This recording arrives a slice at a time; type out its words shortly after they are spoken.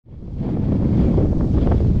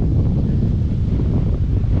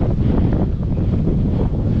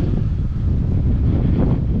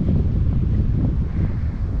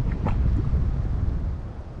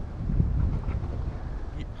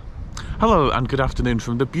Hello and good afternoon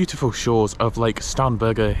from the beautiful shores of Lake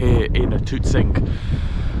Starnberger here in Tutzing.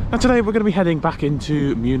 Now today we're going to be heading back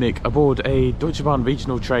into Munich aboard a Deutsche Bahn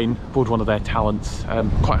regional train, aboard one of their Talents,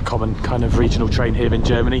 quite a common kind of regional train here in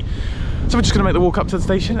Germany. So we're just going to make the walk up to the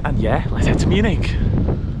station and yeah, let's head to Munich.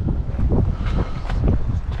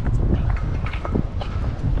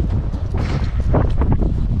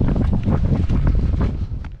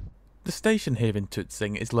 The station here in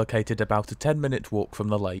Tutzing is located about a 10-minute walk from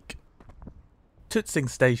the lake. Tutzing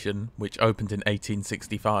station, which opened in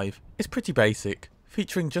 1865, is pretty basic,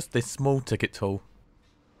 featuring just this small ticket hall.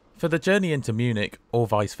 For the journey into Munich, or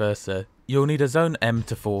vice versa, you'll need a Zone M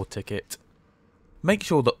to 4 ticket. Make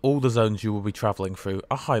sure that all the zones you will be travelling through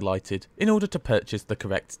are highlighted in order to purchase the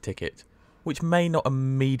correct ticket, which may not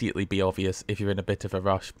immediately be obvious if you're in a bit of a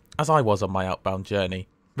rush, as I was on my outbound journey,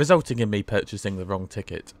 resulting in me purchasing the wrong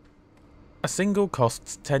ticket. A single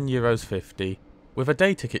costs €10.50, with a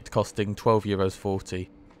day ticket costing €12.40,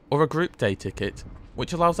 or a group day ticket,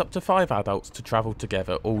 which allows up to 5 adults to travel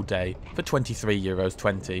together all day for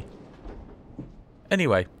 €23.20.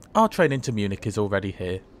 Anyway, our train into Munich is already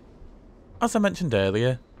here. As I mentioned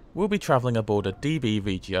earlier, we'll be travelling aboard a DB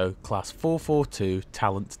Regio Class 442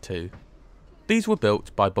 Talent 2. These were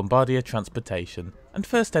built by Bombardier Transportation and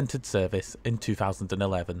first entered service in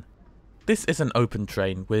 2011. This is an open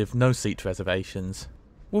train with no seat reservations.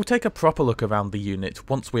 We'll take a proper look around the unit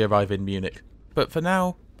once we arrive in Munich, but for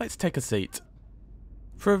now, let's take a seat.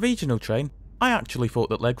 For a regional train, I actually thought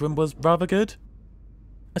that legroom was rather good.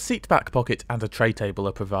 A seat back pocket and a tray table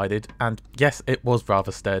are provided, and yes, it was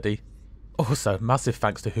rather sturdy. Also, massive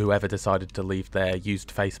thanks to whoever decided to leave their used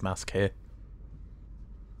face mask here.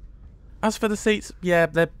 As for the seats, yeah,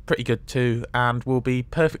 they're pretty good too, and will be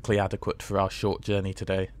perfectly adequate for our short journey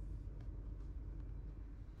today.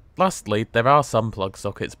 Lastly, there are some plug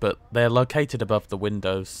sockets, but they're located above the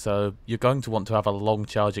windows, so you're going to want to have a long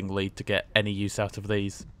charging lead to get any use out of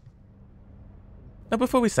these. Now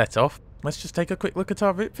before we set off, let's just take a quick look at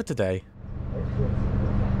our route for today.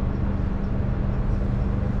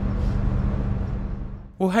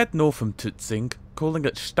 We'll head north from Tutzing, calling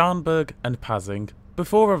at Starnberg and Pasing,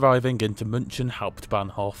 before arriving into München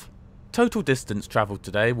Hauptbahnhof. Total distance travelled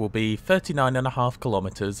today will be 39.5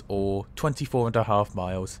 kilometres or 24.5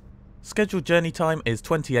 miles. Scheduled journey time is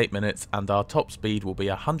 28 minutes and our top speed will be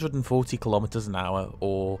 140 kilometres an hour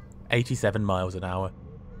or 87 miles an hour.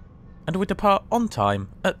 And we depart on time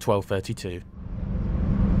at 12:32.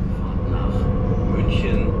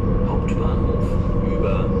 München Hauptbahnhof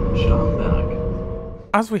über Starnberg.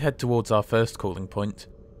 As we head towards our first calling point,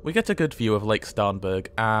 we get a good view of Lake Starnberg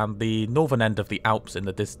and the northern end of the Alps in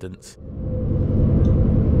the distance.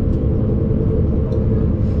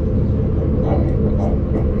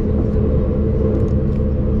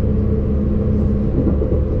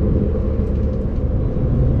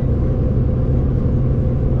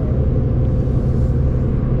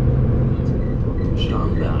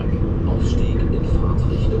 Starnberg, Ausstieg in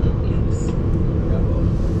Fahrtrichtung links.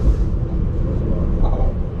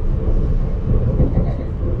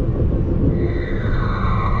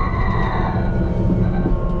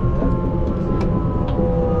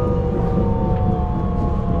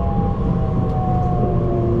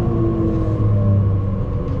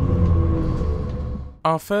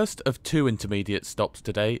 Our first of 2 intermediate stops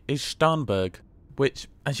today is Starnberg, which,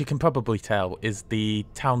 as you can probably tell, is the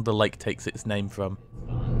town the lake takes its name from.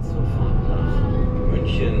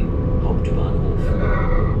 München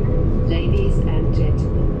Hauptbahnhof. Ladies and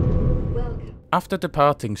gentlemen, welcome. After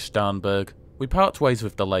departing Starnberg, we part ways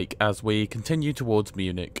with the lake as we continue towards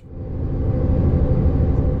Munich.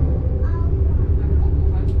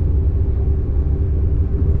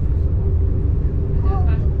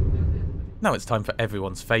 Now it's time for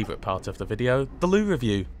everyone's favourite part of the video, the loo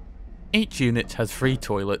review. Each unit has 3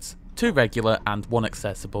 toilets, 2 regular and 1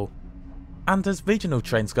 accessible. And as regional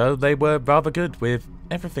trains go, they were rather good, with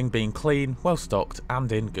everything being clean, well stocked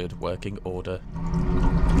and in good working order.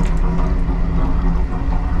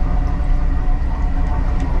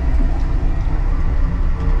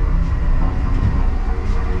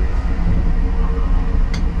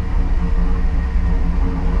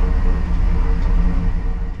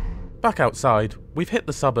 Back outside, we've hit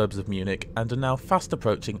the suburbs of Munich and are now fast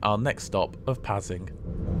approaching our next stop of Pasing.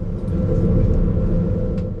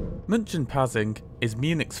 München Pasing is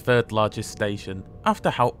Munich's 3rd largest station, after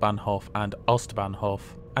Hauptbahnhof and Ostbahnhof,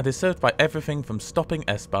 and is served by everything from stopping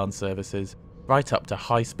S-Bahn services right up to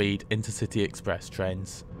high-speed intercity express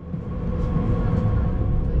trains.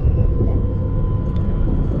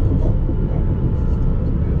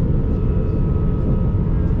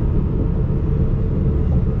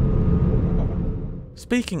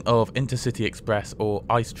 Speaking of Intercity Express or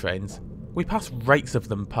ICE trains, we pass rakes of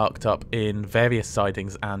them parked up in various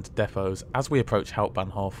sidings and depots as we approach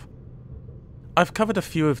Hauptbahnhof. I've covered a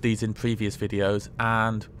few of these in previous videos,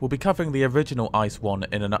 and we'll be covering the original ICE one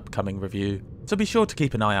in an upcoming review, so be sure to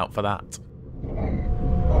keep an eye out for that.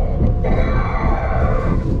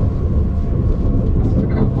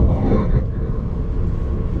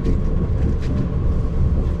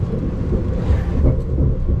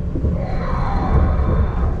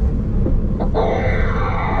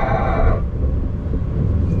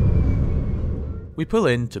 We pull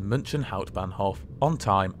in to München Hauptbahnhof on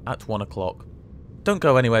time at 1 o'clock. Don't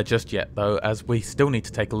go anywhere just yet though, as we still need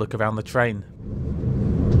to take a look around the train.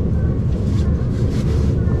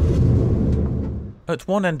 At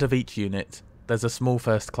one end of each unit, there's a small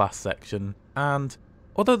first class section, and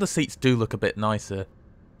although the seats do look a bit nicer,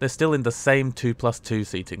 they're still in the same 2+2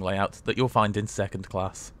 seating layout that you'll find in second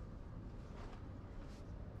class.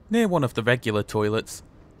 Near one of the regular toilets,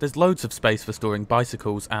 there's loads of space for storing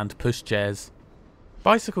bicycles and pushchairs.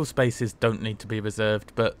 Bicycle spaces don't need to be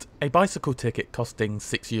reserved, but a bicycle ticket costing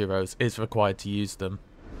 €6 is required to use them.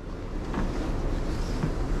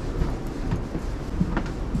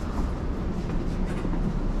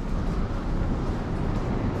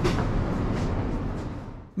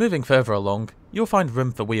 Moving further along, you'll find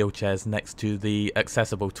room for wheelchairs next to the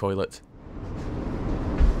accessible toilet.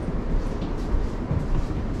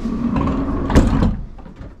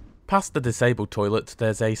 Past the disabled toilet,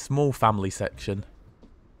 there's a small family section.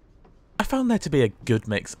 I found there to be a good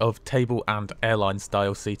mix of table and airline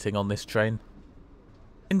style seating on this train.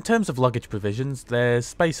 In terms of luggage provisions, there's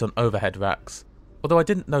space on overhead racks, although I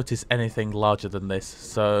didn't notice anything larger than this,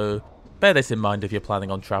 so bear this in mind if you're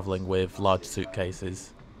planning on travelling with large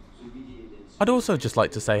suitcases. I'd also just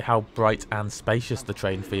like to say how bright and spacious the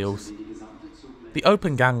train feels. The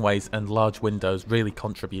open gangways and large windows really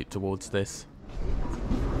contribute towards this.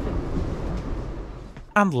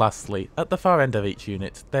 And lastly, at the far end of each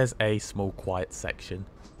unit, there's a small quiet section.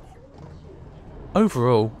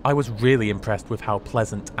 Overall, I was really impressed with how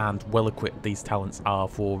pleasant and well equipped these talents are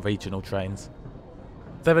for regional trains.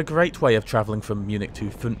 They're a great way of travelling from Munich to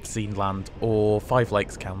Fünfzehn or Five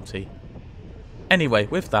Lakes County. Anyway,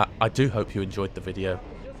 with that, I do hope you enjoyed the video.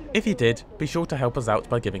 If you did, be sure to help us out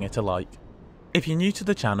by giving it a like. If you're new to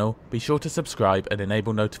the channel, be sure to subscribe and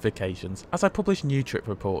enable notifications as I publish new trip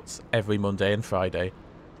reports every Monday and Friday.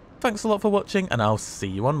 Thanks a lot for watching, and I'll see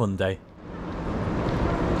you on Monday.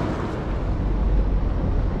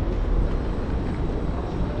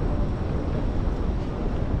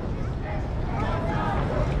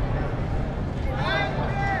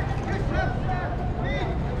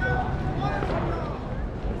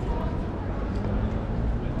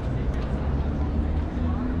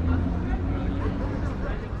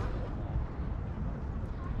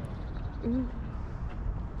 Mm-hmm.